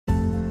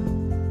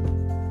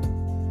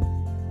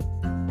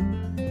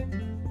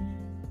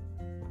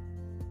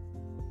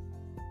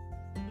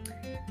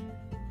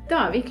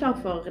Da vi klar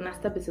for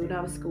neste episode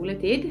av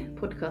Skoletid,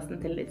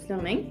 podcasten til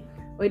Relasjonens.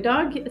 Og I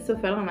dag så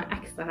føler jeg meg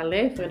ekstra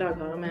heldig, for I dag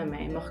har jeg med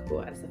meg Marco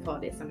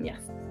Elsefadi som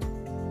gjest.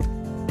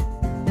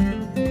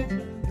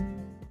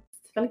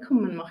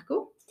 Velkommen,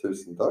 Marco.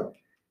 Tusen takk.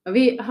 Og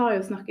vi har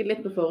jo snakket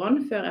litt på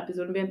forhånd, før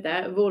episoden begynte,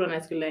 hvordan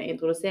jeg skulle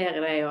introdusere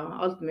deg og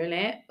alt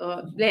mulig.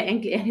 Og ble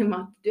egentlig enig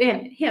om at du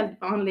en helt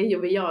vanlig,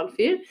 jovial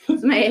fyr,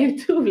 som jeg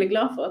utrolig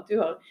glad for at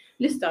du har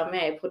lyst til å ha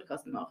med I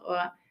podcasten vår.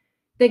 Og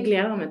det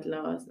gleder meg til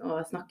å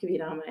snakke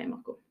videre med deg,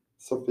 Marco.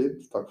 Så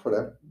fint, takk for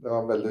det. Det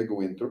var en veldig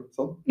god intro,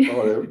 sånn. Da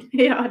var det gjort.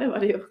 Ja, det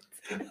var det gjort.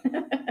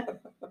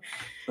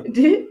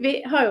 Du, vi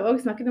har jo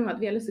også snakket om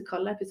at vi har lyst til å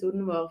kalle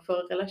episoden vår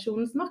for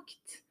Relasjonens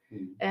makt.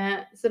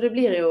 Så det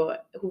blir jo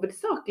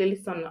hovedsakelig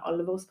litt sånn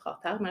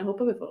alvorsprat her, men jeg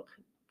håper vi får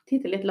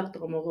tid til litt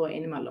latter og moro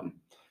innimellom.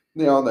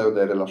 Ja, det jo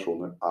det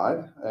relasjoner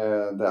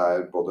Det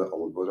både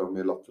alvor og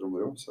mye latter og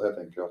moro, så jeg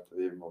tenker at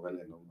vi må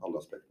vel innom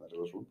alle aspektene av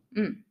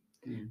relasjonen.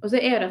 Og så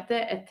dette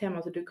et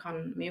tema som du kan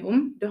mye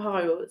om. Du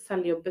har jo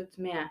selv jobbet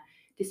med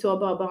de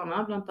sårbare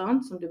barna, blant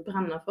annet, som du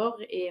brenner for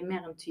I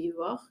mer enn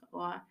 20 år,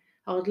 og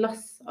har et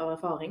lass av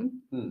erfaring.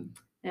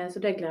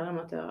 Så det gleder jeg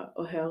meg til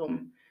å høre om.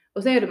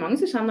 Og så det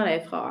mange som kjenner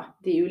deg fra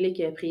de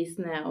ulike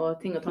prisene og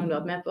ting og tang du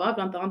har vært med på,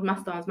 blant annet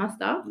Mesterens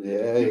mester.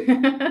 Yay!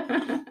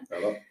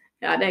 Ja da.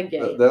 Ja, det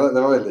gøy. Det var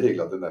veldig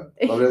hyggelig at du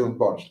nevnte. Da ble jeg sånn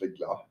barnslig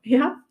glad.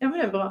 Ja, men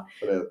det bra.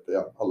 For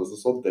alle som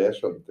så det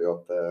skjønte jo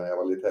at jeg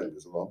var litt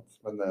heldig som vant,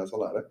 men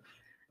sånn det.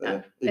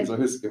 Ingen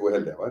som husker hvor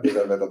heldig jeg var, de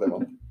vet at jeg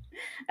vant.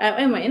 Og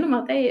jeg må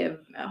innrømme at jeg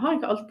har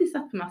ikke alltid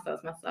sett på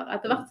Mesterens mester.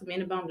 Etter hvert som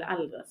mine barn ble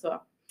eldre, så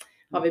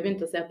har vi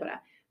begynt å se på det.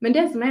 Men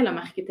det som jeg la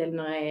merke til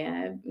når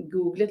jeg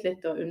googlet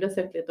litt og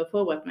undersøkte litt og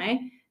forberedt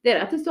meg, det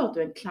at det står at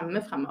du en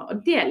klemmefremmer,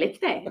 og det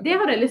likte jeg. Det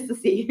hadde jeg lyst til å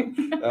si.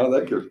 Ja,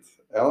 det kult.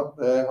 Ja,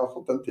 jeg har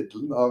fått den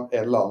titelen av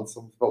en eller annen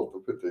som valgte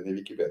å putte inn I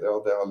Wikipedia,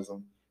 og det har liksom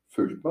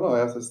fulgt meg da.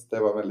 Jeg synes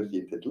det var en veldig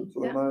fin titel,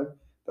 så den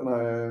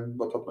har jeg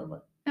bare tatt med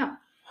meg. Ja.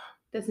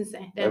 Det synes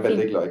jeg. Jeg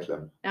veldig glad I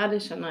klem. Ja,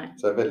 det skjønner jeg.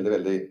 Så jeg veldig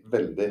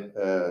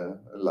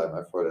lei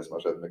meg for det som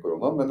har skjedd med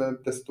korona, men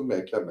desto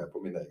mer klemmer jeg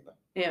på mine egne.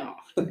 Ja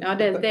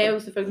det jo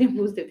selvfølgelig en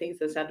positiv ting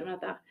som skjedde med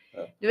dette.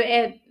 Ja.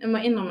 Jeg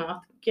må innrømme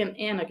at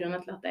en av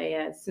grunnene til at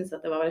jeg synes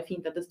at det var veldig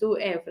fint at det sto,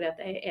 jo fordi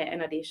at jeg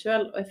en av de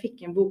selv, og jeg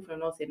fikk en bok for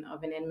noen år siden av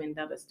venninnen min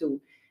der det sto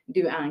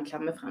 «Du en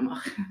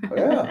klemmefremmer».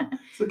 Ja,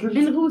 så kult.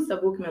 En rosa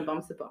bok med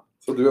bamse på.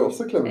 Så du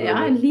også klemmefremmer?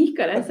 Ja, jeg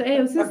liker det, så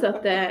jeg synes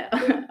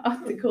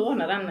at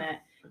korona,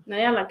 når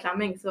det gjelder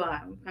klemming, så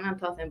kan den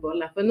ta seg en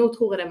bolle. For nå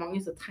tror jeg det mange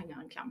som trenger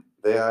en klem.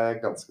 Det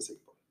jeg ganske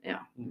sikker på. Ja,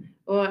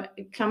 og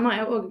klemmer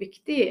jo også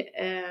viktig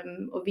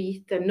å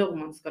vite når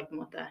man skal på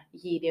en måte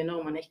gi det, og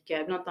når man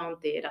ikke, blant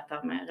annet I dette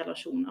med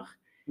relasjoner.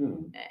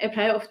 Jeg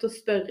pleier ofte å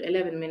spørre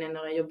elevene mine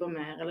når jeg jobber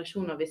med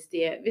relasjoner, hvis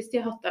de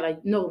har hatt,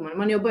 eller når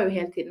man jobber jo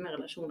hele tiden med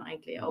relasjoner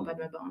egentlig, I arbeid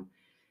med barn.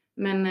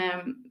 Men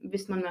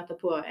hvis man møter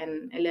på en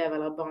elev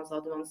eller et barn som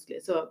har det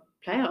vanskelig, så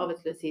pleier jeg av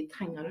og til å si,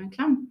 trenger du en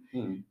klem?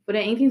 For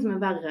det ingenting som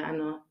verre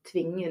enn å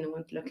tvinge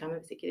noen til å klemme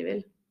hvis ikke de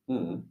vil.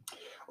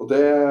 Og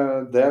det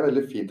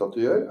veldig fint at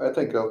du gjør. Jeg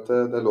tenker at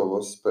det lov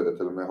å spørre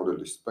til og med, har du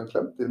lyst på en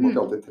klem? De må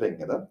ikke alltid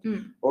trenge det.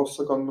 Og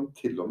så kan man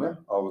til og med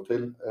av og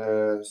til,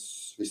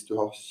 hvis du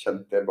har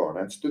kjent det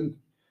barnet en stund,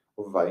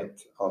 og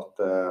vet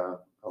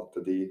at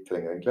de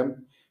trenger en klem,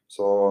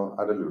 så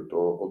det lurt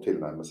å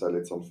tilnærme seg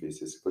litt sånn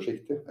fysisk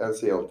forsiktig. Jeg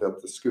sier alltid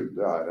at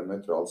skuldre en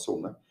nøytral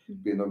zone.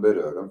 Begynn å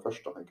berøre dem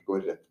først, da. Ikke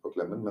gå rett på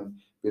klemmen, men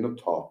begynn å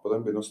ta på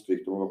dem, begynn å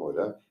stryke dem over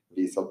håret,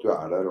 vise at du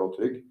der og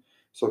trygg,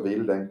 så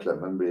vil den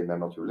klemmen bli mer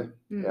naturlig.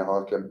 Jeg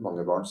har klemt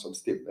mange barn som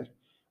stivner,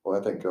 og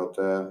jeg tenker at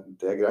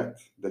det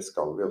greit, det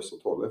skal vi også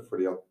tåle,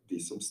 fordi at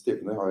de som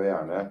stivner har jo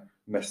gjerne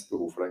mest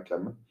behov for den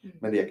klemmen,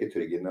 men de ikke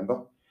trygge inn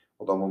enda.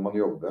 Og da må man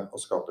jobbe og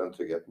skape den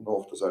tryggheten. Og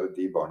ofte så det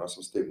de barna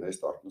som stivner I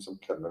starten som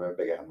klemmer med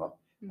begge hendene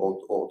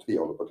og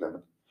tviholder på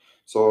klemmen.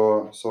 Så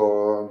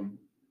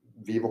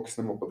vi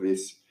voksne må på et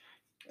vis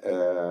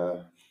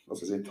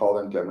ta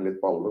den klemmen litt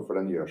på alvor, for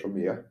den gjør så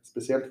mye,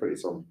 spesielt for de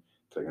som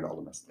trenger det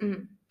aller mest.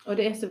 Og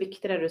det så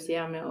viktig det du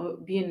sier med å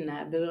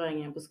begynne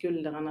berøringen på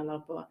skulderen eller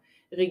på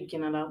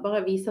ryggen, eller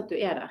bare vise at du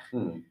der.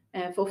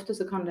 For ofte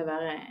så kan det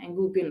være en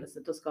god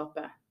begynnelse til å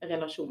skape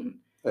relasjonen.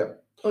 Ja.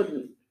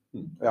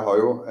 Jeg har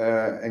jo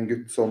en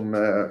gutt som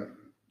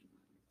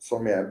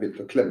jeg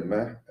begynte å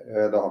klemme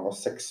da han var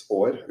 6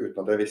 år,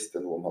 uten at jeg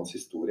visste noe om hans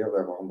historie. Og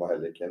han var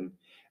heller ikke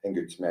en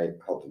gutt som jeg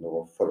hadde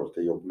noe forhold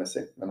til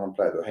jobbmessig, men han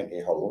pleide å henge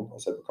I hallen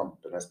og se på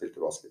kamper når jeg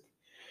spilte basket.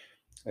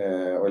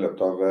 Og I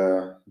løpet av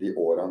de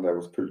årene han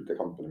drev og fulgte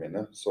kampene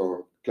mine,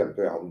 så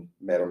klemte jeg han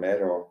mer og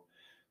mer,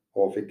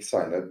 og fikk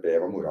senere et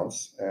brev av mor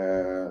hans,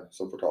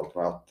 som fortalte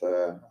meg at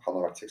han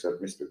hadde vært seksuelt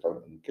misbrukt av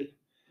en onkel,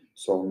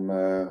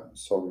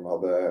 som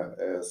hadde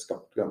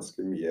skapt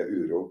ganske mye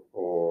uro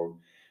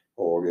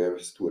og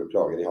store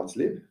plager I hans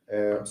liv.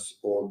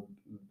 Og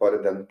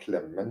bare den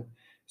klemmen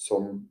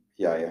som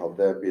jeg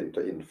hadde begynt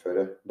å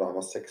innføre da han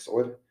var 6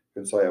 år,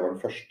 hun sa jeg var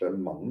den første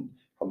mannen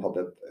han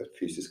hadde et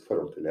fysisk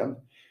forhold til igjen.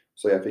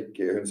 Så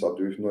hun sa at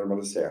du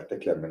normaliserte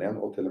klemmen igjen,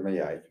 og til og med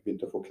jeg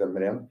begynte å få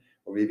klemmer igjen,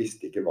 og vi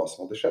visste ikke hva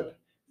som hadde skjedd.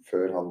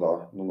 før han da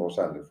noen år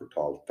senere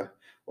fortalte.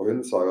 Og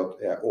hun sa jo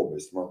at jeg er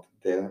overbevist om at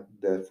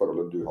det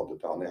forholdet du hadde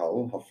til han i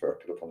hallen har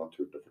ført til at han har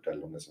turt å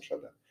fortelle om det som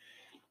skjedde.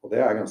 Og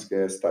det er ganske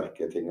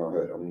sterke ting å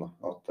høre om, da.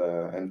 At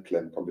en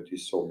klem kan bety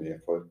så mye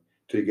for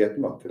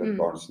tryggheten da, til et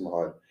barn som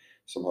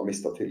har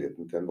mistet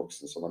tilliten til en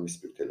voksen som har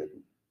misbrukt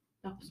tilliten.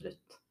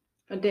 Absolutt.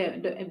 Og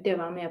det å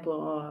være med på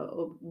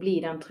å bli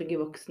den trygge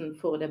voksen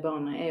for det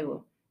barnet er jo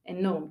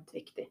enormt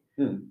viktig.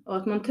 Og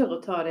at man tør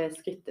å ta det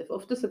skrittet.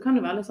 For ofte så kan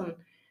det være litt sånn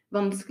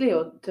vanskelig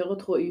å tørre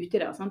å trå ut i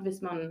det, sant?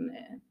 Hvis man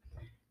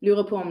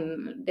lurer på om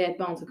det er et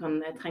barn som kan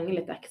trenge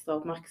litt ekstra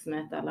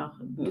oppmerksomhet, eller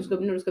når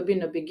du skal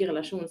begynne å bygge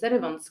relasjon, så er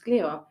det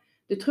vanskelig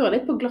du trør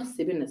litt på glass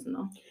i begynnelsen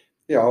da.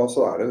 Ja, og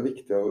så er det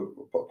viktig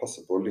å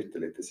passe på å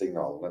lytte litt til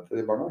signalene til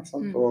de barna, ikke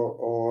sant?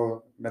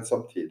 Men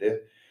samtidig,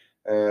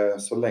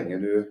 så lenge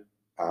du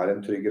er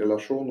en trygg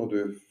relasjon, og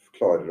du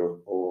klarer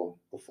å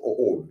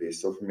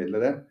overbevise og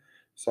formidle det,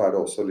 så er det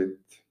også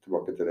litt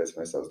tilbake til det som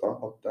jeg sa i stad,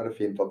 at det er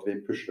fint at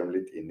vi pusher dem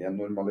litt inn i en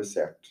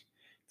normalisert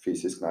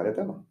fysisk nærhet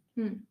igjen da.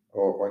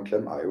 Og en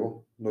klem er jo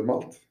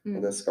normalt, og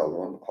det skal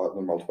man ha et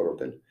normalt forhold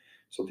til.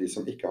 Så de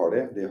som ikke har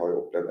det, de har jo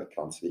opplevd et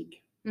eller annet svik.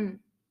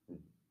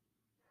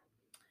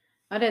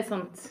 Ja, det er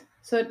sant.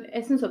 Så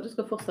jeg synes at du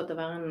skal fortsette å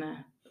være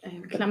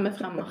en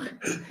klemmefremmer.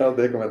 Ja,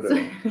 det kommer jeg til.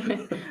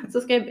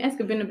 Så jeg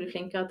skal begynne å bli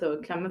flinkere til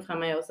å klemme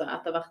frem meg også,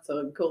 etter hvert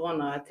så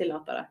korona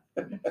tillater det.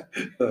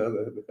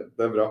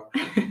 Det er bra.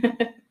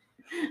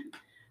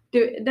 Du,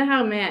 det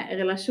her med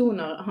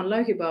relasjoner handler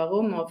jo ikke bare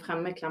om å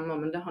fremme klemmer,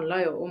 men det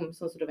handler jo om,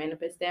 sånn som du var inne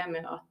på i sted,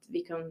 med at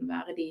vi kan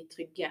være de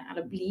trygge,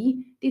 eller bli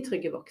de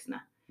trygge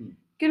voksne.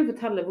 Kan du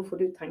fortelle hvorfor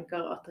du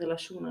tenker at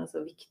relasjoner er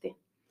så viktig?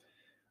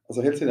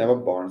 Altså helt siden jeg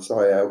var barn så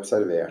har jeg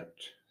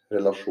observert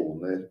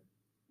relasjoner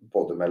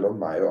både mellom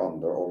meg og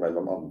andre, og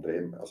mellom andre,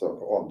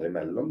 og andre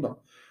imellom da.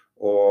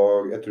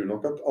 Og jeg tror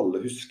nok at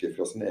alle husker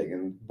fra sin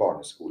egen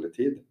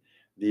barneskoletid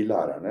de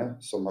lærerne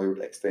som har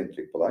gjort ekstra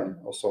inntrykk på deg,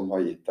 og som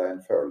har gitt deg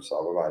en følelse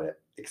av å være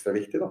ekstra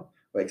viktig da,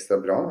 og ekstra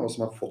bra, og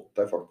som har fått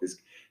deg faktisk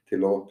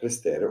til å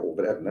prestere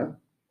over evne.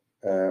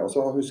 Og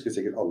så husker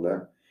sikkert alle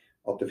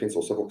at det finnes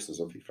også voksne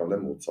som fikk frem det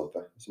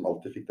motsatte, som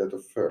alltid fikk deg til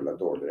å føle deg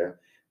dårligere,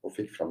 og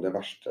fikk frem det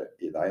verste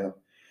i deg da.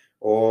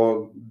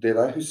 Og det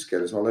der husker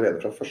jeg liksom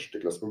allerede fra første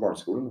klasse på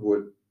barneskolen,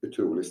 hvor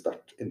utrolig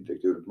sterkt inntrykk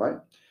det gjorde på meg.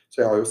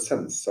 Så jeg har jo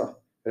sensa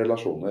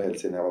relasjoner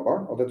helt siden jeg var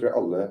barn, og det tror jeg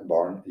alle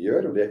barn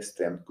gjør, og de er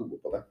ekstremt gode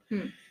på det.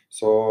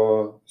 Så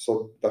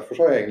derfor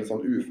så har jeg egentlig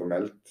sånn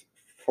uformelt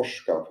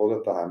forsket på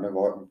dette her med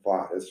hva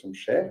er det som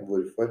skjer,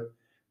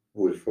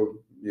 hvorfor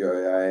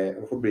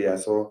blir jeg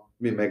så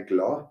mye mer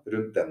glad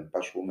rundt den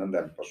personen enn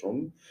den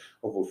personen,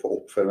 og hvorfor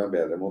oppfører jeg meg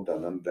bedre mot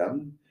den enn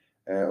den,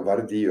 og hva er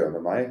det de gjør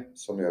med meg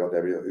som gjør at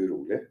jeg blir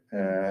urolig.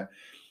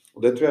 Og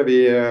det tror jeg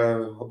vi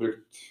har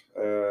brukt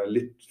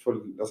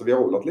vi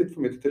har overlatt litt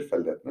for mye til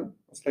tilfeldighetene.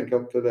 Så tenker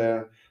jeg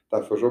at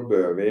derfor så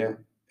bør vi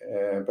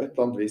på et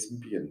eller annet vis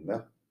begynne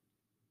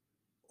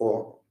å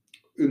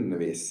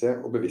undervise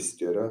og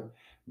bevisstgjøre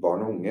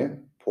barn og unge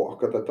på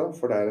akkurat dette,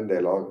 for det er en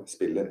del av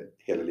spillet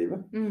hele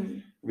livet.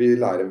 Vi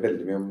lærer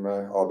veldig mye om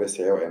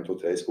ABC og 1,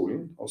 2, 3 i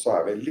skolen, og så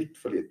er vi litt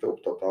for lite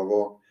opptatt av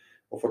å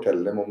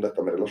fortelle dem om dette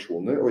med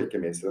relasjoner, og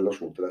ikke minst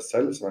relasjon til deg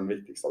selv, som er den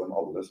viktigste av dem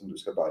alle, som du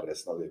skal bære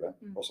resten av livet,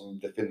 og som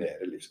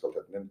definerer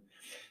livskvaliteten din.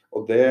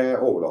 Og det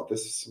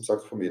overlates som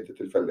sagt for mye til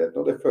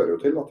tilfeldighetene, og det fører jo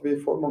til at vi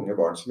får mange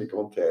barn som ikke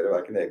håndterer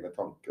hverken egne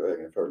tanker og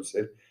egne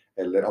følelser,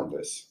 eller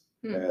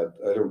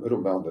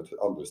rommer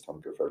andres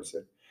tanker og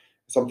følelser.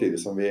 Samtidig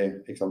som vi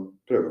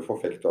prøver å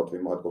forfekte at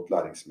vi må ha et godt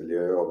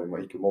læringsmiljø, og vi må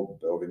ikke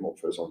mobbe, og vi må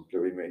oppføre sånt,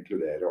 og vi må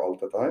inkludere og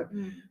alt dette her.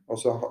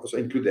 Og så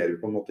inkluderer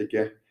vi på en måte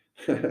ikke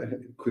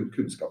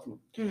kunnskapen.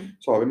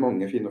 Så har vi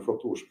mange fine og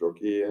flotte ordspråk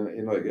i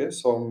Norge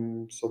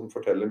som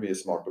forteller mye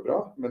smart og bra,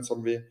 men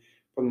som vi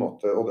på en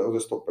måte, og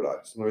det stopper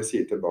der. Så når vi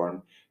sier til barn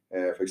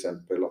for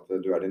eksempel at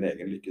du er din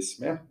egen lykkes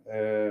smed,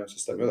 så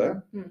stemmer jo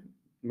det.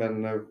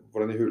 Men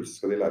hvordan i huleste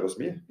skal de lære å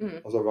smi?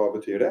 Altså hva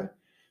betyr det?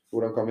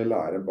 Hvordan kan vi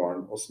lære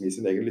barn å smi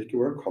sin egen lykke?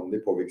 Hvordan kan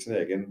de påvirke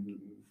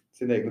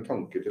sine egne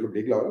tanker til å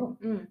bli glade?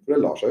 For det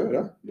lar seg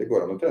gjøre, det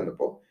går an å trene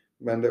på,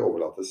 men det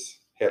overlates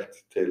helt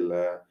til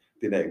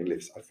dine egne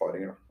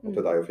livserfaringer, og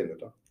til deg å finne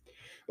ut av.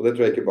 Og det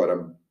tror jeg ikke bare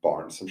er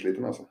barn som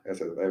sliter med.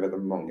 Jeg vet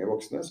om mange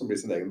voksne som blir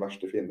sin egen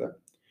verste fiende,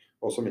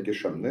 og som ikke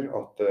skjønner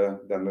at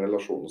den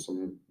relasjonen som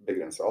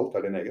begrenser alt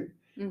er din egen,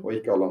 og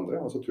ikke alle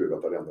andre, og så tror du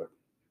at det er de andre.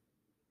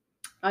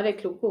 Ja, det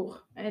er kloke ord.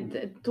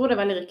 Jeg tror det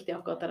er veldig riktig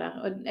akkurat det der.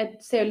 Og jeg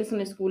ser jo litt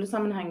sånn i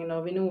skolesammenhengen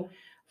når vi nå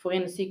får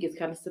inn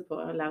psykisk helse på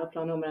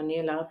læreplanen med den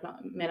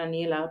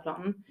nye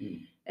læreplanen,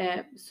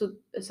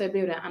 så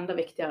blir det enda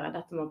viktigere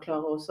dette med å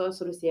klare også,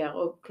 som du sier,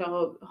 å klare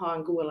å ha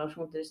en god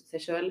relasjon til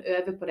seg selv,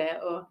 øve på det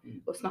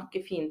og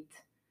snakke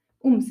fint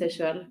om seg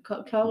selv,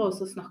 klare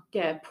også å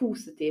snakke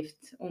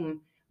positivt om,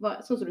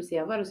 sånn som du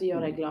sier, hva er det som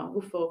gjør deg glad?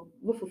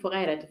 Hvorfor får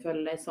jeg deg til å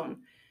føle deg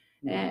sånn?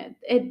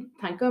 Jeg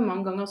tenker jo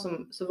mange ganger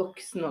som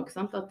voksen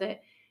også, at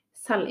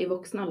selv i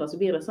voksen alder så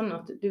blir det sånn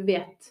at du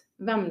vet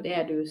hvem det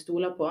er du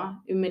stoler på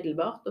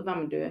umiddelbart, og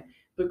hvem du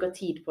bruker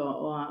tid på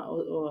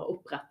å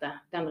opprette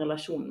den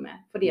relasjonen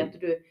med, fordi at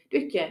du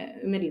ikke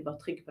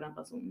umiddelbart trygg på den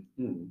personen.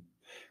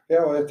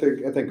 Ja, og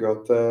jeg tenker jo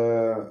at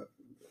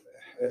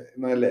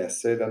når jeg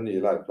leser den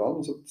nye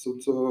læreplanen, så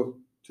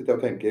sitter jeg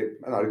og tenker,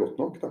 men er det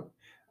godt nok da?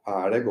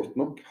 Er det godt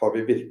nok? Har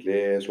vi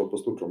virkelig slått på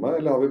stortrommet,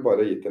 eller har vi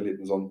bare gitt en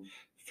liten sånn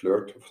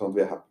flørt, sånn at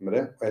vi happy med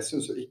det? Og jeg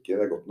synes jo ikke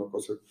det er godt nok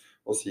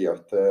å si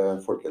at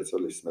folkehelse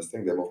og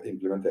livsmestring, det må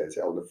implementeres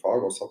i alle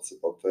fag, og satse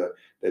på at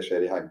det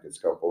skjer i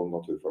heimkunnskap og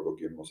naturfag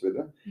og gym og så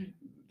videre.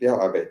 Ja,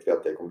 vet vi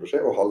at det kommer til å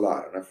skje, og har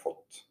lærerne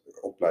fått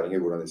opplæring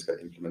i hvordan de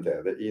skal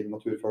implementere det i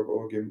naturfag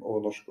og gym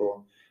og norsk,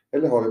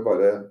 eller har vi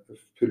bare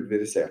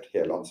pulverisert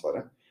hele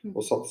ansvaret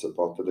og satser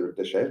på at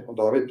det skjer? Og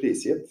da har vi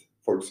prisgitt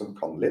folk som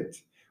kan litt,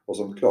 og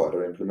som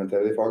klarer å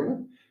implementere de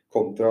fagene,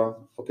 kontra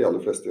at de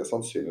aller fleste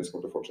sannsynligvis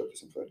kommer til å fortsette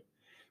som før.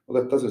 Og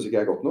dette synes ikke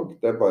jeg er godt nok.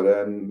 Det er bare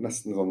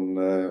nesten sånn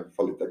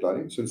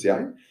fallitterklæring, synes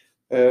jeg.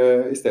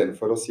 I stedet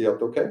for å si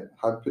at ok,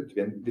 her putter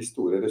vi inn de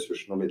store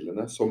ressursene og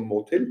midlene som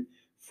må til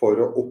for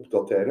å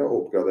oppdatere og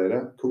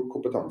oppgradere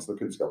kompetansen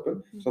og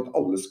kunnskapen, sånn at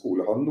alle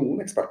skoler har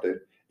noen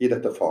eksperter i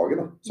dette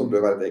faget da, som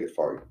bør være et eget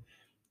fag.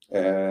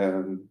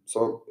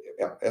 Så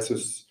ja, jeg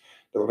synes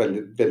det var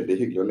veldig, veldig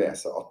hyggelig å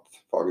lese at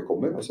faget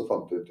kommer, og så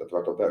fant vi ut etter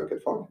hvert at det er jo ikke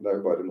et fag. Det er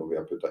jo bare noe vi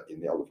har puttet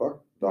inn i alle fag.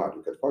 Da er det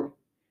jo ikke et fag.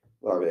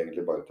 Da er vi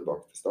egentlig bare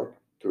tilbake til start,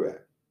 tror jeg.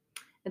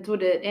 Jeg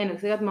tror det er nok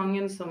sikkert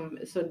mange som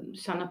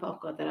kjenner på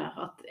akkurat det der,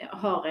 at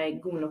har jeg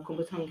god nok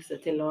kompetanse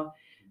til å,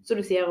 så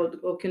du sier,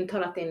 å kunne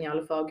ta dette inn i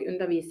alle fag,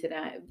 undervise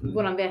det.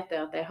 Hvordan vet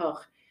jeg at jeg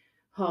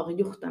har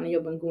gjort denne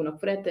jobben god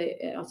nok? For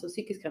altså,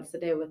 psykisk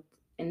helse, det er jo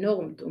et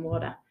enormt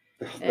område.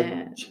 Ja, det er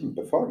et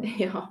kjempefag.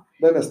 Ja.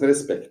 Det er nesten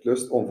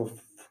respektløst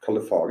overfor kalle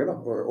faget da,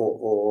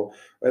 og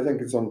jeg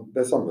tenker sånn,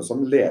 det er samme som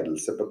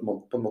ledelse på en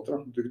måte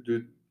da.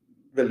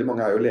 Veldig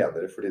mange er jo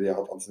ledere fordi de har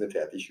hatt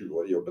ansiennitet i 20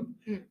 år i jobben,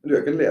 men du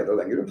er ikke en leder av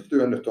den grunn, du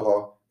er nødt til å ha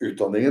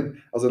utdanningen.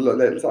 Altså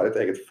ledelse er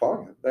et eget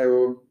fag. Det er jo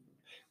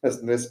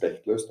nesten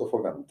respektløst å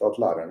forvente at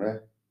lærerne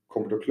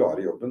kommer til å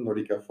klare jobben når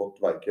de ikke har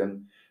fått hverken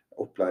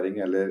opplæring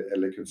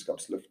eller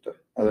kunnskapsløft.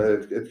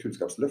 Et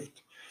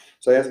kunnskapsløft.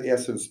 Så jeg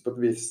synes på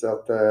et vis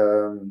at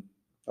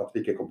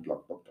vi ikke kommer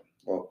langt nok da.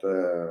 Og at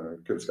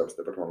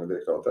Kunnskapsdepartementet og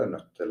direktoratet er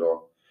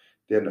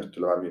nødt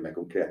til å være mye mer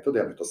konkrete, og de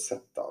er nødt til å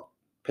sette av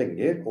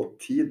penger og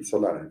tid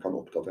så lærerne kan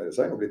oppdatere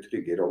seg og bli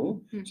trygge i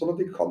rollen, sånn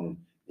at de kan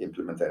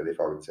implementere de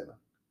fagene sine.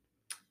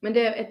 Men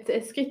det er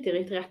et skritt i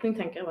riktig retning,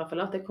 tenker jeg i hvert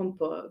fall, at det kom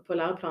på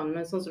læreplanen,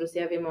 men sånn som du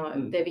sier,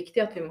 det er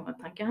viktig at vi må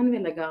tenke hvor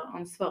vi legger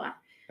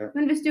ansvaret. Ja.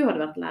 Men hvis du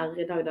hadde vært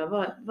lærer i dag, da,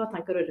 hva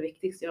tenker du er det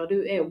viktigste å gjøre?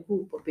 Du er jo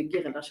god på å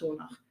bygge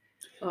relasjoner.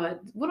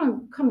 Og hvordan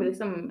kan vi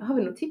har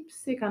vi noen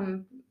tips vi kan...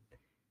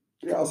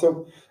 Ja,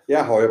 altså,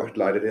 jeg har jo vært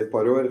lærer i et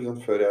par år,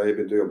 før jeg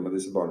begynte å jobbe med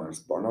disse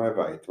barnevernsbarna, og jeg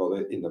vet hva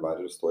det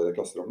innebærer å stå i det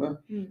klasserommet.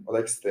 Og det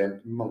er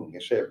ekstremt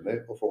mange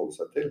skjebner å forholde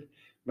seg til.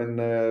 Men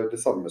det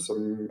samme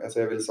som,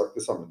 jeg vil sagt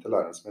det samme til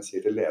læreren som jeg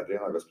sier til leder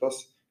i en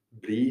arbeidsplass,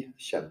 bli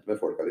kjent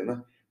med folka dine.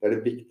 Det er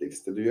det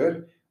viktigste du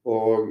gjør,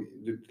 og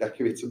det er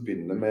ikke vits å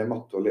begynne med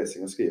matte og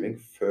lesing og skriving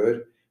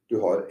før du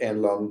har en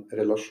eller annen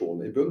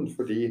relasjon i bunn,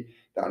 fordi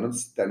det er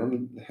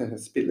noen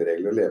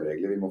spilleregler og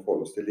leveregler vi må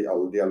forholde oss til i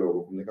all dialog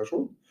og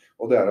kommunikasjon.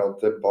 Og det er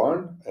at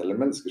barn, eller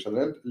mennesker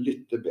generelt,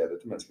 lytter bedre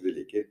til mennesker de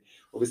liker.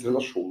 Og hvis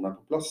relasjonen er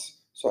på plass,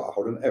 så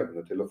har du en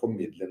evne til å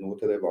formidle noe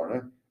til det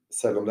barnet,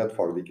 selv om det er et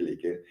fag de ikke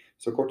liker.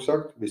 Så kort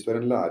sagt, hvis du er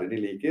en lærer de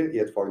liker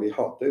i et fag de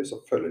hater, så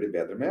følger de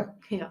bedre med,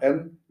 enn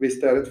hvis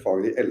det er et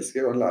fag de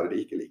elsker og en lærer de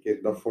ikke liker.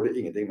 Da får de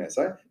ingenting med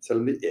seg,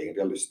 selv om de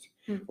egentlig har lyst.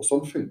 Og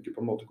sånn funker på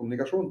en måte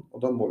kommunikasjon.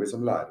 Og da må vi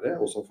som lærere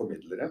og som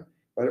formidlere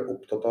være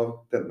opptatt av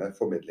denne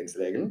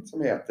formidlingsregelen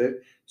som heter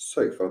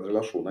sørg for at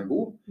relasjonen er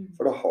god,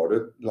 for da har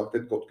du lagt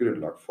et godt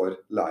grunnlag for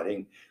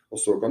læring.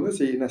 Og så kan du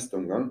si i neste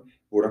omgang,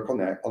 hvordan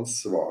kan jeg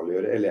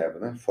ansvarliggjøre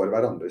elevene for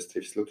hverandres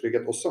trivsel og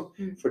trygghet også?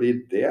 Fordi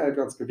det er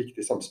et ganske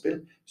viktig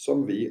samspill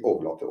som vi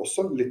overlater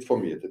også litt for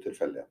mye til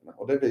tilfeldighetene.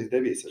 Og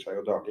det viser seg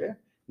jo daglig.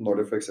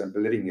 Når det for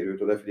eksempel ringer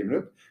ut og det er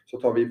friminutt,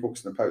 så tar vi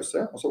voksne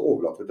pause, og så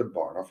overlater vi til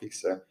barna å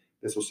fikse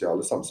det sosiale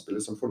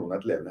samspillet som for noen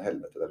er et levende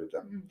helvete der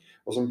ute.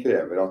 Og som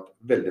krever at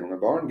veldig mange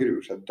barn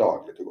gruer seg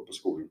daglig til å gå på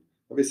skolen.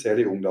 Og vi ser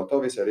det i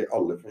ungdata, vi ser det i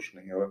alle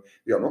forskninger, og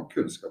vi har nok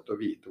kunnskap til å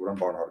vite hvordan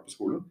barn har det på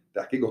skolen.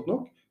 Det er ikke godt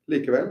nok.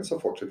 Likevel så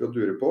fortsetter vi å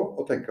dure på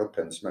og tenker at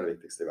pensum er det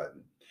viktigste i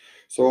verden.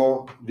 Så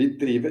vi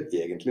driver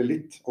egentlig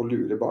litt og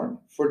lurer barn,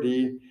 fordi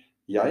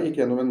jeg gikk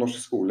gjennom en norsk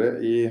skole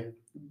i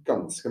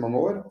ganske mange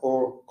år,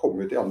 og kom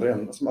ut i andre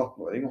enden som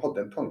 18-åring og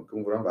hadde en tanke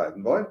om hvordan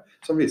verden var,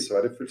 som viste seg å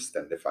være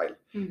fullstendig feil.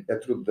 Jeg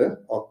trodde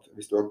at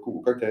hvis du har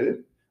gode karakterer,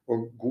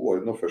 og god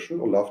orden og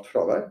førsel, og lavt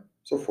fravær,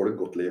 så får du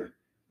et godt liv.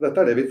 Dette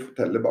er det vi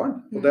forteller barn,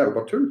 og det er jo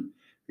bare tull.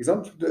 Ikke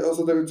sant?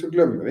 Så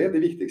glemmer vi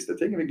de viktigste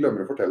ting. Vi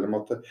glemmer å fortelle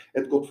dem at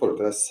et godt forhold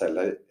til deg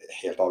selv er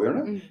helt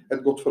avgjørende.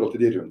 Et godt forhold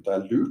til de rundt deg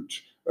er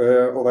lurt.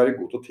 Å være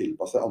god til å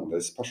tilpasse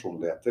andres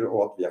personligheter,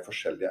 og at vi er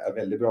forskjellige er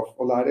veldig bra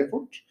å lære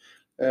fort.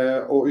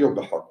 Å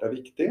jobbe hardt er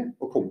viktig,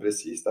 å komme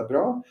presist er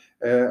bra,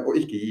 og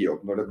ikke gi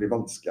opp når det blir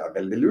vanskelig er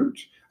veldig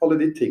lurt. Alle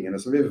de tingene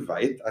som vi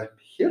vet er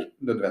helt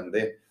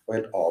nødvendig og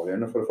helt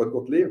avgjørende for å få et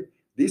godt liv,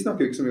 De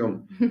snakker vi ikke så mye om,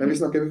 men vi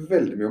snakker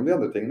veldig mye om de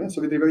andre tingene.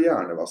 Så vi driver og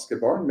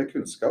hjernevasker barn med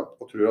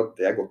kunnskap og tror at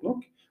det er godt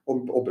nok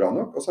og bra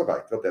nok, og så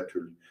vet vi at det er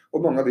tull.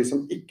 Og mange av de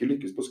som ikke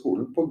lykkes på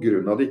skolen på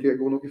grunn av at de ikke er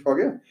gode nok i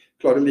faget,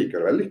 klarer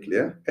likevel å være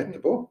lykkelige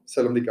etterpå,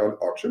 selv om de ikke har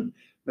artium.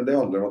 Men det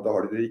handler om at da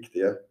har de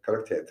riktige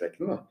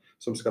karaktertrekkene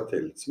som skal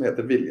til, som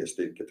heter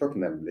viljestyrke,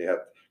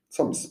 takknemlighet,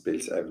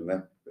 samspillsevne,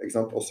 ikke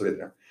sant, og så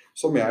videre.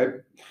 Som jeg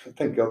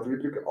tenker at vi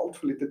bruker alt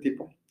for lite tid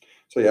på.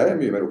 Så jeg er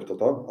mye mer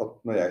opptatt av at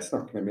når jeg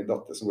snakker med min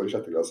datter som går i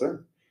 6. klasse,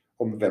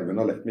 om hvem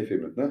hun har lekt med i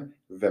friminuttene,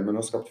 hvem hun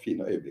har skapt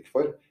fine øyeblikk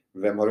for,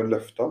 hvem har hun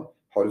løftet,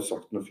 har du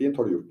sagt noe fint,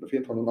 har du gjort noe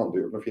fint, har noen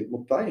andre gjort noe fint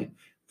mot deg,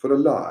 for å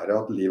lære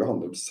at livet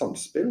handler om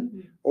samspill,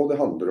 og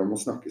det handler om å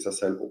snakke seg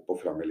selv opp og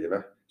frem i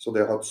livet. Så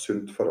det å ha et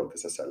sunt forhold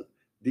til seg selv.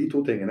 De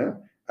 2 tingene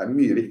er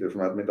mye viktigere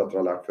for meg at min datter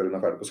har lært før hun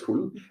er ferdig på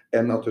skolen,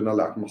 enn at hun har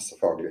lært masse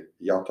faglig.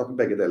 Ja takk,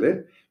 begge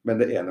deler, men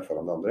det ene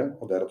foran det andre,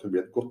 og det er at hun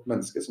blir et godt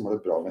menneske som har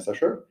det bra med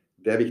seg selv.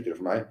 Det er viktigere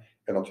for meg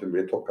enn at hun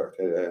blir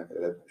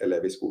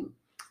toppkarakterelev i skolen.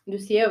 Du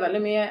sier jo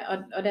veldig mye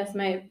av det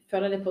som jeg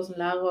føler litt på som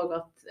lærer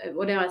også,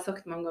 og det har jeg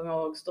sagt mange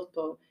ganger og stått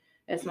på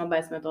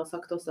samarbeidsmøter og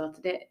sagt også,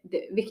 at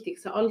det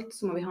viktigste av alt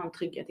så må vi ha en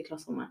trygghet i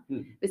klasserommet.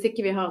 Hvis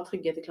ikke vi har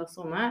trygghet i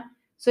klasserommet,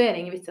 så er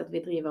det ingen vits at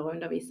vi driver og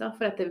underviser,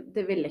 for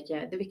det vil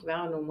ikke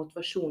være noen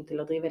motivasjon til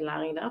å drive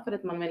læring der,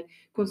 for man vil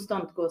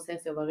konstant gå og se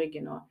seg over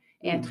ryggen og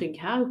er trygg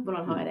her,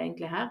 hvordan har jeg det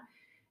egentlig her?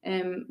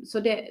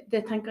 Så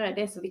det tenker jeg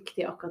det er så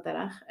viktig akkurat det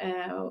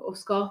der, å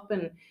skape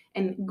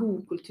en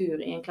god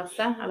kultur i en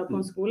klasse eller på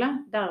en skole,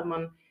 der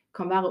man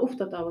kan være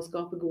opptatt av å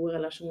skape gode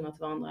relasjoner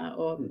til hverandre,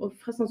 og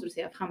sånn som du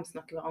sier,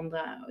 fremsnakke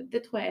hverandre.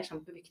 Det tror jeg er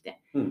kjempeviktig.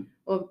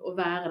 Å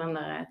være den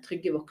der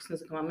trygge voksne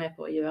som kan være med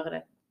på å gjøre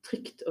det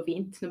trygt og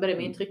fint. Nå ble det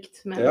mye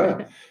trygt. Men... Ja.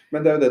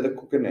 Men det er jo det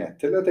koker ned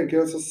til. Jeg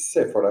tenker, så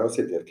se for deg å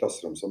sitte i et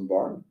klasserom som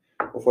barn,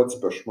 og få et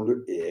spørsmål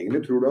du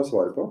egentlig tror du har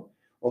svaret på,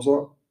 og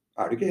så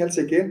er du ikke helt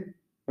sikker,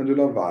 men du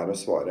lar være å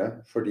svare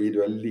fordi du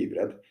er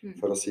livredd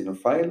for å si noe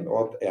feil, og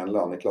at en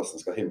eller annen i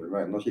klassen skal himle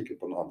med øynene og kikke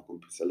på en annen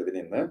kompis eller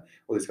venninne,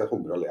 og de skal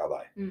humre og le av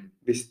deg.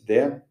 Hvis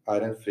det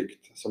er en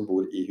frykt som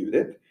bor i huet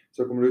ditt,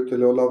 så kommer du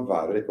til å la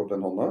være å rekke opp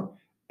den hånda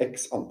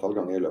x antall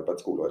ganger i løpet av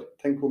et skoleår.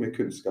 Tenk hvor mye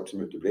kunnskap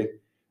som uteblir,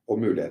 og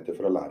muligheter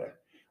for å lære.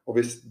 Og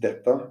hvis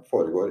dette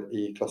foregår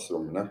i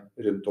klasserommene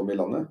rundt om i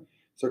landet,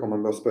 så kan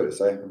man bare spørre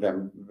seg,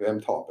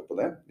 hvem taper på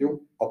det? Jo,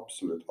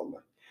 absolutt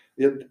alle.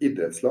 I et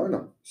idrettslag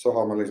da, så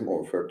har man liksom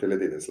overført til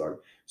et idrettslag,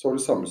 så har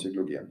du samme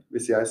psykologien.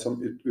 Hvis jeg som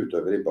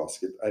utøver i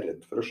basket er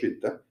redd for å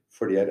skyte,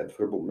 fordi jeg er redd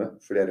for å bomme,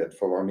 fordi jeg er redd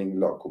for hva min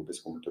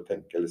lagkompis kommer til å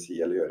tenke eller si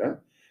eller gjøre,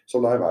 så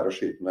lar jeg være å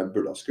skyte når jeg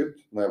burde ha skutt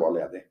når jeg var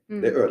ledig.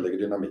 Det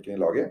ødelegger dynamikken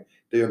i laget,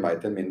 det gjør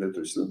meg til en mindre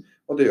trussel,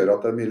 og det gjør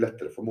at det er mye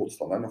lettere for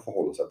motstanderen å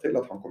forholde seg til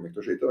at han kommer ikke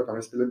til å skyte, da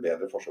kan vi spille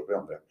bedre forsvar for de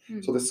andre.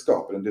 Så det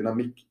skaper en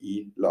dynamikk i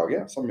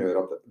laget som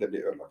gjør at det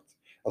blir ødelagt.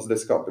 Altså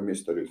det skaper mye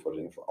større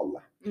utfordringer for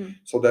alle.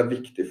 Så det er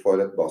viktig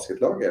for et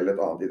basketlag eller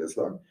et annet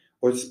idrettslag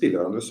å spille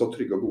hverandre så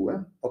trygge og gode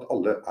at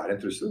alle er en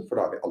trussel, for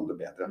da er vi alle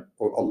bedre,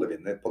 og alle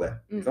vinner på det.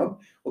 Ikke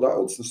sant? Og da er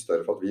oddsen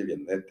større for at vi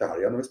vinner til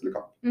helgen når vi spiller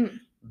kamp.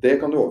 Det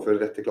kan du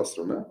overføre rett til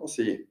klasserommet og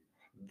si,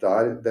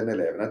 der den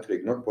eleven er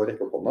trygg nok på å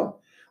rekke opp hånda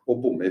og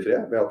bomme i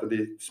fred ved at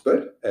de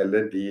spør,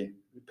 eller de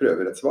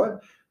prøver et svar,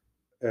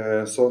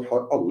 så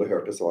har alle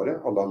hørt det svaret,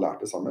 alle har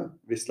lært det samme.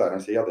 Hvis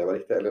læreren sier ja, det var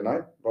riktig eller nei,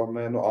 hva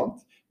med noe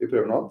annet? Vi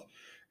prøver noe annet.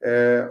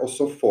 Og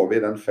så får vi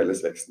den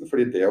felles veksten,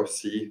 fordi det å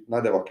si nei,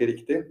 det var ikke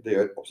riktig, det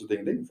gjør absolutt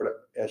ingenting, for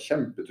jeg er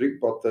kjempetrygg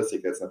på at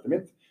sikkerhetsnettet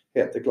mitt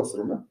heter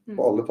klasserommet,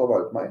 og alle tar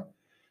vare på meg.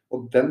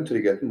 Og den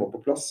tryggheten må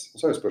på plass. Og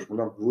så er jo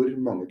spørsmålet om hvor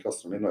mange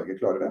klasserom i Norge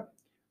klarer det,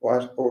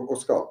 og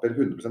skaper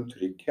 100%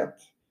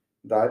 trygghet,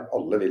 der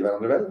alle vil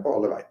hverandre vel, og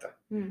alle vet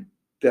det.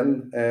 Den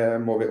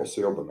må vi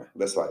også jobbe med,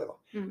 dessverre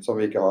da, som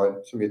vi ikke har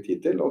så mye tid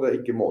til, og det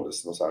ikke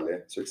måles noe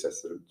særlig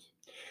suksess rundt.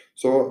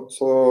 Så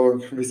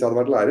hvis jeg hadde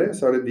vært lærer,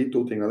 så er det de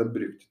 2 tingene jeg hadde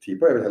brukt tid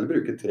på. Jeg vil heller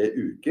bruke 3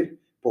 uker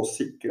på å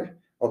sikre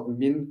at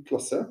min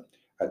klasse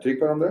er trygg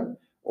på hverandre,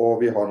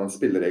 og vi har noen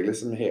spilleregler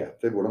som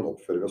heter hvordan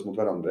oppfører vi oss mot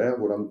hverandre,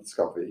 hvordan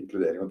skaper vi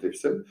inkludering og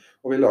trivsel,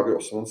 og vi lager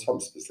også noen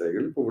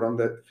samspillsregler på hvordan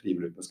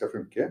friminuttene skal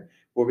funke,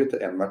 hvor vi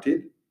til enhver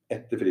tid,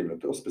 etter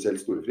friminuttet, og spesielt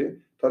storefri,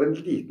 tar en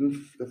liten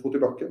fot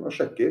i bakken og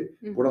sjekker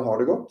hvordan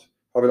har det gått.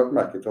 Har vi lagt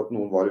merke til at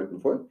noen var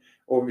utenfor,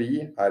 og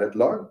vi er et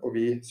lag, og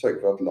vi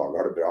sørger for at laget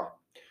har det bra.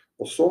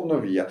 Og så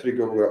når vi er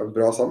trygge og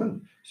bra sammen,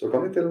 så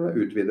kan vi til og med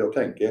utvide og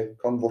tenke,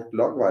 kan vårt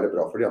lag være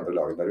bra for de andre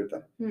lagene der ute?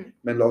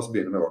 Men la oss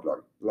begynne med vårt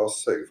lag. La oss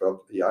sørge for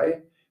at jeg,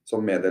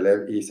 som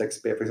medelev i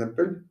 6B for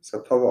eksempel,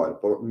 skal ta vare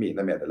på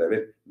mine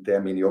medelever. Det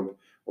er min jobb,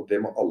 og det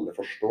må alle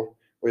forstå.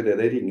 Og i det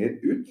ringer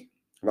ut,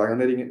 hver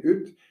gang det ringer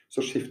ut,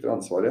 så skifter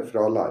ansvaret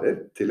fra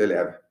lærer til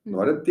elev. Nå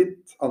er det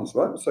ditt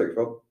ansvar å sørge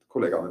for at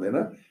kollegaene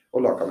dine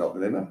og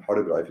lagkameratene dine har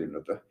det bra i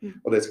friminuttet.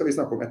 Og det skal vi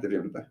snakke om etter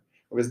friminuttet.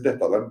 Og hvis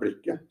dette hadde vært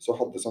blikket, så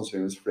hadde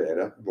sannsynligvis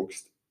flere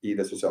vokst i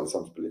det sosiale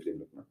samspillet i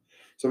friminuttene.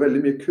 Så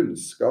veldig mye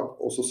kunnskap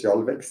og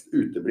sosial vekst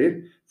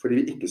uteblir fordi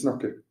vi ikke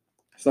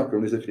snakker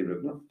om disse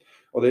friminuttene.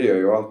 Og det gjør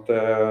jo at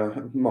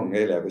mange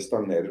elever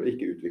stagnerer og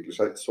ikke utvikler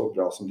seg så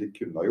bra som de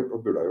kunne ha gjort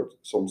og burde ha gjort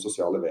som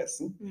sosiale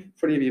vesen,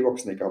 fordi vi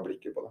voksne ikke har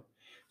blikket på det.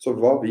 Så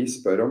hva vi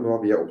spør om, hva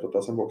vi opptatt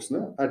av som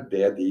voksne,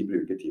 det de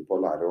bruker tid på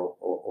å lære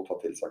å ta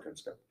til seg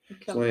kunnskap.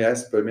 Så når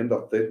jeg spør min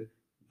datter,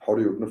 har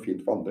du gjort noe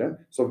fint for andre,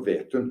 så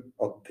vet hun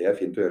at det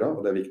fint å gjøre,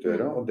 og det viktig å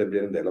gjøre, og det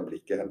blir en del av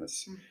blikket hennes.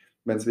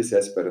 Mens hvis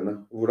jeg spør henne,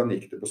 hvordan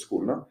gikk det på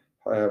skolen da?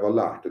 Hva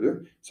lærte du?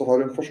 Så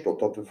har hun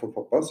forstått at for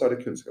pappa så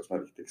det kunnskap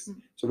som viktigst.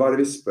 Så hva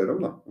det vi spør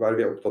om da? Hva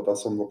det vi opptatt av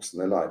som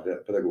voksne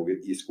lærere,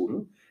 pedagoger i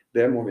skolen?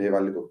 Det må vi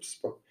være litt obs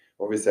på.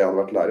 Og hvis jeg hadde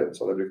vært lærer,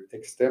 så hadde jeg brukt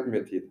ekstremt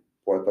mye tid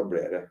på å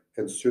etablere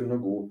en sunn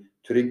og god,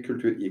 trygg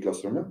kultur i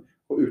klasserommet,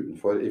 og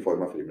utenfor i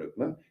form av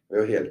friminuttene,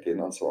 ved å hele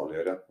tiden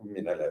ansvarliggjøre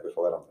mine elever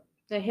for hverandre.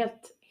 Det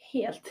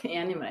helt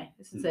enig med deg.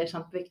 Jeg synes det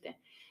kjempeviktig.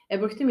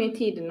 Jeg brukte mye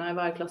tid når jeg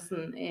var i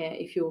klassen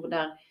i fjor,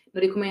 der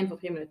når de kom inn for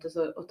friminuttet,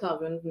 og ta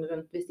runden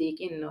rundt hvis de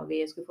gikk inn og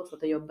vi skulle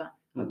fortsette å jobbe.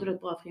 Hadde du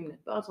et bra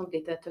friminutt? Bare et sånt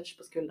lite touch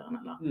på skulderen,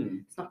 eller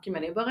snakke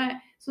med dem. Bare,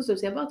 så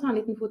synes jeg, bare ta en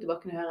liten fot i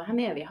bakken og høre,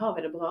 her vi, har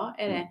vi det bra?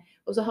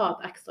 Og så ha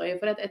et ekstra øye,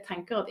 for jeg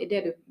tenker at i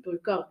det du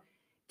bruker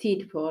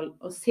tid på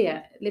å se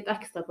litt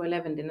ekstra på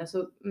elevene dine,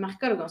 så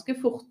merker du ganske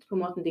fort på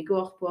måten de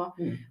går på,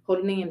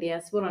 holdningen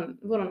deres,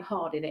 hvordan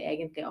har de det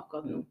egentlig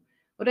akkurat nå.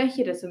 Og det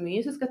ikke det så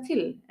mye som skal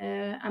til,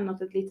 enn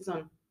at et lite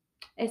sånn,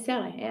 jeg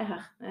ser deg, jeg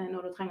her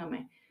når du trenger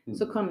meg.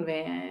 Så kan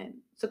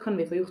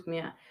vi få gjort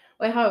mye.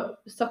 Og jeg har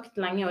sagt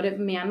lenge, og det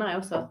mener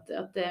jeg også,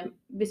 at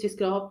hvis vi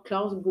skal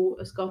klare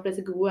å skape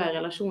disse gode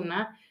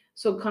relasjonene,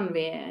 så kan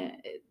vi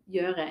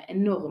gjøre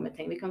enorme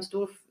ting. Vi kan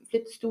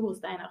flytte store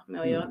steiner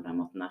med å gjøre det på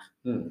den måten der.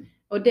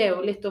 Og det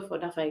jo litt derfor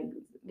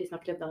vi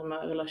snakker litt om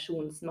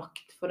relasjonens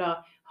makt, for da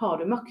har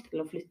du makt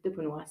til å flytte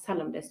på noe,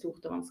 selv om det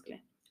stort og vanskelig.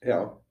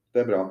 Ja,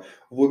 det bra.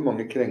 Hvor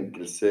mange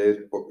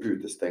krenkelser og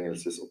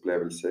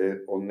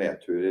utestengelsesopplevelser og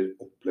nedturer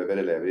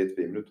opplever elever i et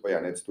friminutt, og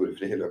gjerne i et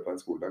storefri i løpet av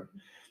en skoledag?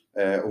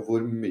 Og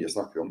hvor mye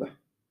snakker vi om det?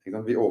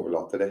 Vi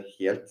overlater det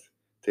helt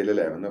til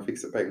elevene å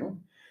fikse på egen hånd.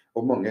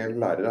 Og mange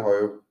lærere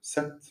har jo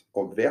sett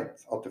og vet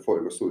at det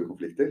foregår store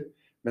konflikter,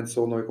 men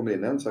så når vi kommer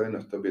inn igjen, så vi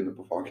nødt til å begynne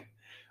på fag.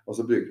 Og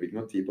så bruker vi ikke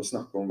noe tid på å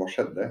snakke om hva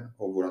skjedde,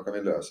 og hvordan kan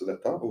vi løse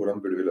dette, og hvordan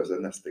burde vi løse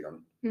det neste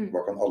gang.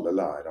 Hva kan alle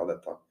lære av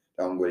dette?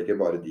 Det angår ikke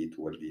bare de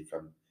 2 eller de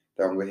 5.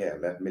 Det angår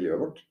hele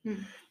miljøet vårt.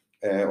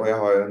 Og jeg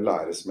har en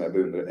lærer som jeg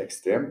beundrer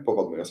ekstremt på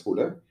Valmøya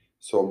skole,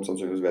 som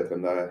sannsynligvis vet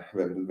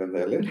hvem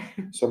det gjelder,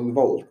 som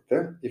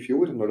valgte i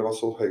fjor, når det var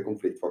så høy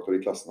konfliktfaktor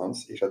i klassen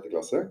hans i 6.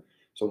 klasse,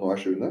 som nå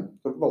 7.,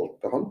 så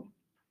valgte han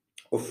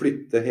å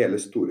flytte hele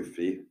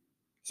storefri,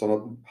 sånn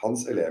at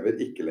hans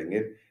elever ikke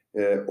lenger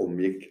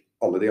omgikk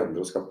alle de andre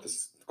og skapte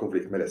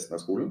konflikt med resten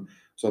av skolen,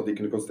 sånn at de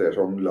kunne konsentrere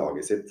seg om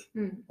laget sitt.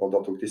 Og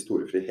da tok de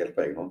storefri helt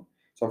på egen hånd.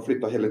 Så han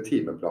flyttet hele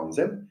timeplanen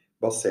sin,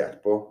 basert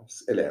på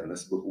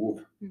elevenes behov.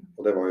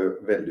 Og det var jo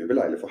veldig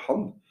ubeleilig for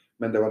han,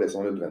 men det var det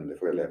som var nødvendig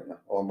for elevene,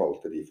 og han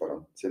valgte de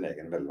foran sin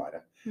egen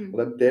velvære. Og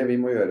det det vi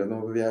må gjøre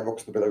når vi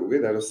voksne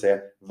pedagoger, det å se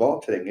hva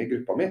trenger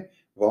gruppa mi,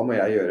 hva må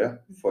jeg gjøre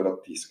for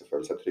at de skal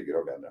føle seg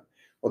tryggere og bedre.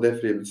 Og det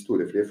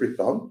storefriet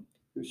flyttet han,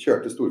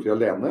 kjørte storefri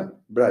alene,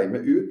 ble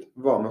med ut,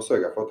 var med å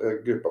sørge for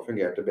at gruppa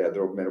fungerte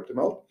bedre og mer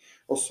optimalt,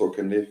 og så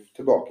kunne de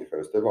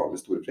tilbakeføres til vanlig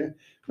storefri.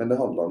 Men det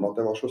handlet om at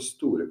det var så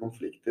store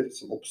konflikter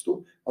som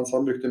oppstod.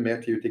 Han brukte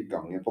mer tid ut i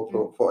gangen på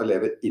å få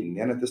elever inn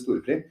igjen etter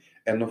storefri,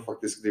 enn å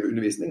faktisk drive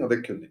undervisning, og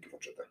det kunne ikke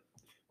fortsette.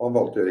 Og han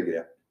valgte å gjøre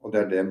grep, og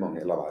det det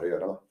mange lar være å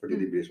gjøre,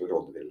 fordi de blir så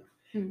rådville.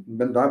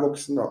 Men vær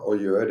voksen da,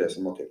 og gjør det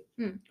som må til.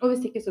 Og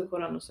hvis ikke, så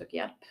går det an å søke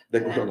hjelp. Det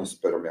går an å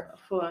spørre om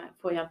hjelp.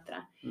 Få hjelp til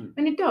det.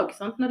 Men i dag,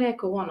 sant, når det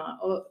korona,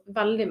 og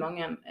veldig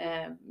mange,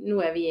 nå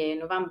vi i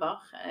november,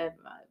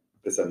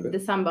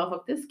 Desember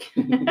faktisk.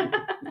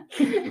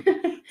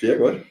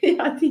 Tiden går.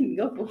 Ja, tiden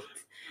går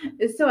fort.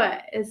 Så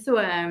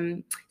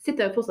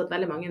sitter jo fortsatt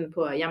veldig mange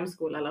på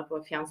hjemmeskole eller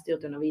på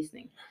fjernstyrt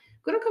undervisning.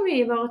 Hvordan kan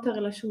vi ivareta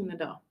relasjoner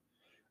da?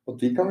 Og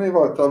de kan vi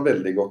ivareta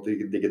veldig godt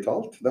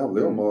digitalt. Det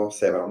handler jo om å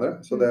se hverandre.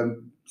 Så det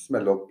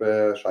smeller opp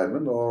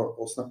skjermen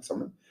og snakke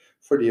sammen.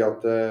 Fordi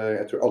at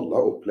jeg tror alle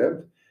har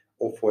opplevd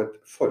å få et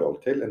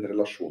forhold til, en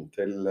relasjon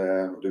til,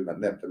 du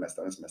nevnte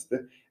Mesternes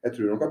mester. Jeg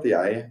tror nok at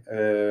jeg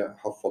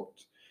har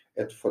fått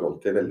et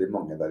forhold til veldig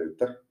mange der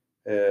ute,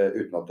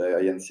 uten at det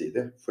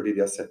gjensidig. Fordi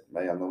de har sett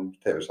meg gjennom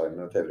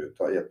TV-skjermen og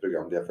TV-ruta i et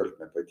program de har fulgt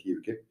med på i 10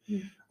 uker.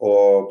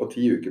 Og på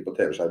 10 uker på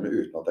TV-skjermen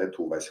uten at det er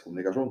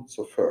toveiskommunikasjon,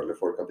 så føler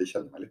folk at de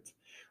kjenner meg litt.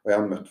 Og jeg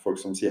har møtt folk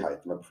som sier hei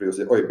til meg på fly og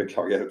sier, oi,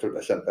 beklager, jeg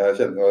trodde jeg kjente,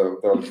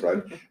 det var litt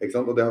flaut. Ikke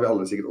sant? Og det har vi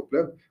alle sikkert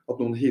opplevd,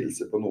 at noen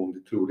hilser på noen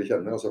de tror de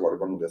kjenner, og så var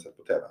det bare noe de har sett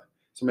på TV.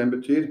 Som en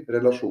betyr,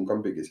 relasjon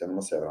kan bygges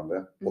gjennom å se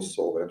hverandre,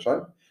 også over en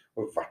skjerm.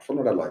 Og i hvert fall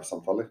når det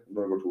live-samtaler,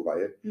 når det går 2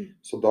 veier.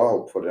 Så da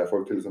oppfordrer jeg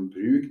folk til å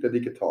bruk det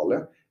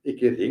digitale.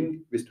 Ikke ring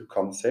hvis du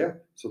kan se,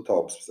 så ta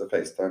opp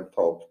FaceTime,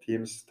 ta opp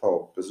Teams, ta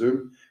opp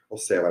Zoom,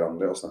 og se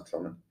hverandre og snakke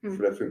sammen.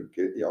 For det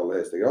funker i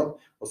aller høyeste grad.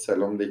 Og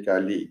selv om det ikke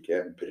er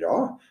like bra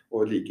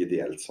og like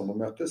ideelt som å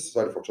møtes,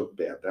 så er det fortsatt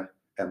bedre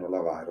enn å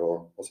la være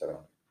å se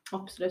hverandre.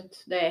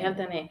 Absolutt, det er jeg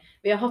helt enig i.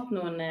 Vi har hatt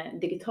noen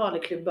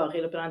digitale klubber i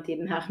løpet av den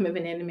tiden her med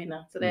venninnene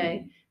mine, så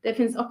det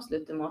finnes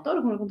absolutt en måte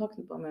å holde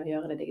kontakten på med å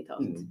gjøre det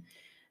digitalt.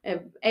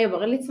 Jeg er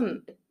bare litt sånn,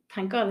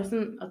 tenker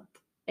liksom at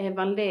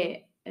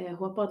jeg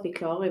håper at vi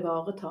klarer å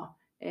ivareta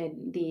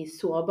de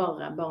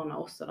sårbare barna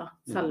også da,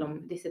 selv om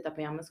de sitter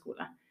på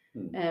hjemmeskole.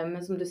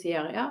 Men som du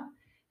sier, ja,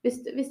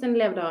 hvis en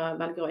elev da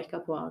velger å ikke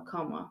ha på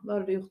kamera, hva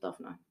hadde du gjort da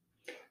for noe?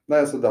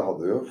 Nei, så da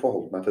hadde jeg jo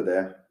forholdt meg til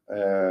det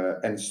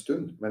en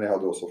stund, men jeg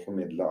hadde også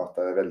formidlet at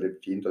det veldig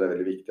fint og det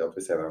veldig viktig at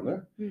vi ser hverandre,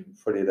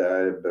 fordi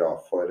det bra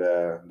for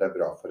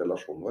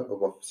relasjonen vår, og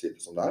bare si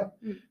det som det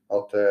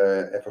at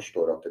jeg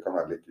forstår at det kan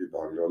være litt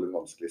ubehagelig og litt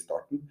vanskelig i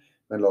starten,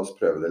 men la oss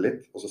prøve det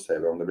litt, og så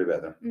ser vi om det blir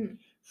bedre.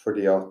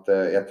 Fordi at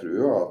jeg tror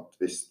jo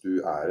at hvis du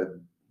et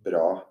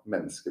bra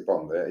menneske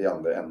i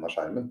andre enden av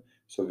skjermen,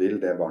 så vil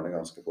det barnet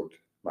ganske fort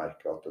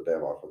merke at det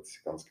var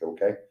faktisk ganske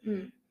ok.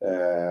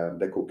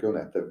 Det koker jo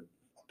ned til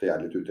at de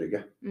litt utrygge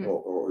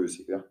og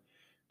usikre.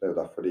 Det jo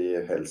derfor de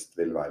helst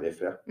vil være i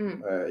fred.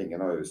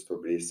 Ingen har lyst til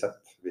å bli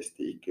sett hvis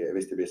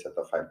de blir sett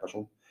av feil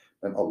person.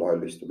 Men alle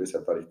har lyst til å bli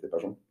sett av riktig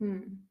person.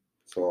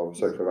 Så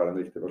sørg for å være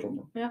den riktige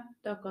personen. Ja,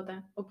 det akkurat det.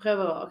 Og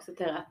prøve å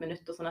akseptere 1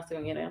 minutt, og så neste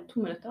gang det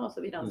 2 minutter, og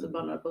så videre, så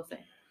baller det på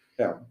seg.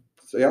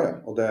 Ja,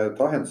 og det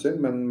tar hensyn,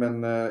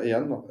 men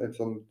igjen, et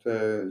sånt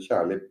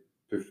kjærlig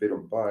puff i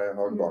rumpa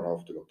har barna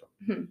ofte godt av.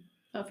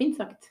 Ja, fint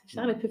sagt.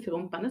 Kjærlig puff i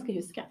rumpen, det skal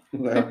jeg huske.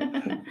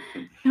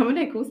 Ja, men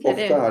det koselig.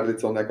 Ofte det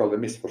litt sånn, jeg kaller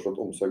det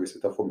misforstått omsorg hvis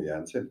vi tar for mye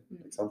hensyn.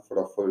 Ikke sant?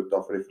 For da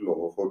får de få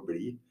lov å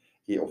forbli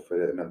i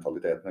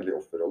offermentaliteten eller i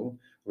offerrollen.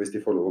 Og hvis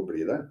de får lov å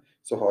bli det,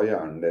 så har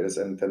hjernen deres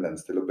en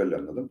tendens til å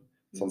belønne dem.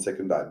 Sånn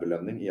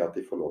sekundærbelønning i at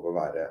de får lov å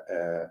være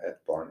et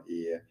barn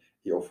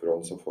i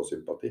offerrollen som får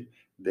sympati.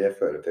 Det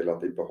fører til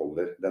at de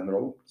beholder den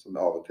rollen. Så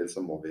av og til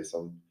så må vi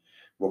som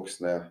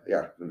voksne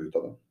hjelpe dem ut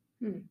av den.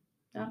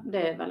 Ja, det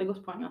et veldig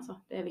godt poeng, altså.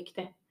 Det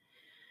viktig.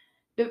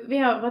 Vi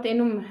har vært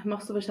innom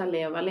masse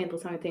forskjellige og veldig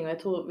interessante ting, og jeg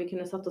tror vi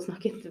kunne satt og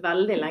snakket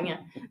veldig lenge.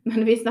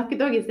 Men vi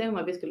snakket også i sted om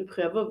at vi skulle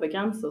prøve å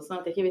begrense oss, sånn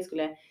at ikke vi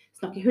skulle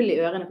snakke hull i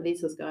ørene på de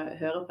som skal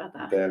høre på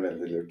dette her. Det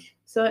veldig lurt.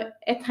 Så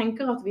jeg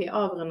tenker at vi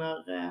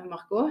avrunder,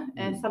 Marco,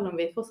 selv om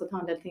vi fortsatt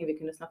har en del ting vi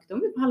kunne snakket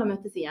om. Vi får heller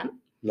møtes igjen.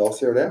 La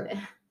oss gjøre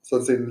det.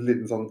 Så en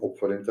liten sånn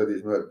oppfordring til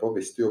de som hører på.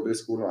 Hvis du jobber i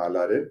skolen og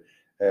lærer,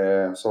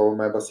 så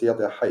må jeg bare si at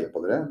jeg heier på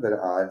dere.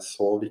 Dere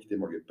så viktig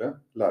målgruppe.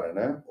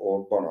 Lærerne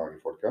og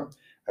barnehagefolka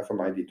for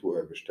meg de 2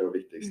 øverste og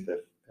viktigste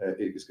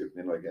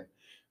yrkesgruppene i Norge.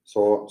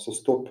 Så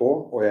stå på,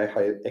 og jeg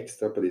heier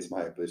ekstra på de som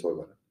heier på de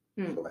sårbare.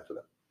 Så vet du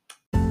det.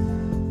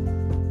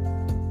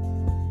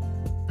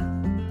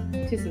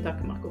 Tusen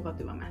takk, Marco, for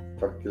at du var med.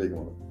 Takk i like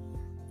måte.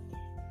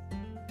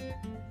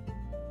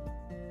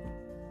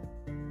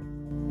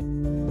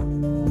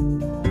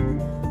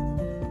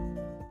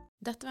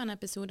 Dette var en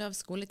episode av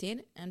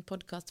Skoletid, en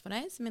podcast for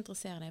deg som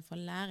interesserer deg for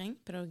læring,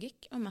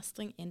 pedagogikk og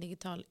mestring i en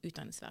digital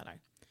utdanningshverdag.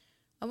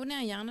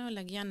 Abonner gjerne og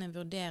legg igjen en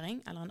vurdering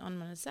eller en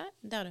anmeldelse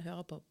der du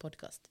hører på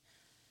podcast.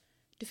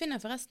 Du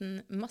finner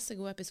forresten masse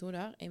gode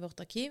episoder i vårt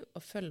arkiv,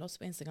 og følg oss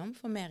på Instagram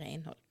for mer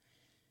innhold.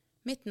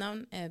 Mitt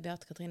navn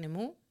Beate Katrine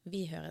Mo.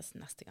 Vi høres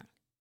neste gang.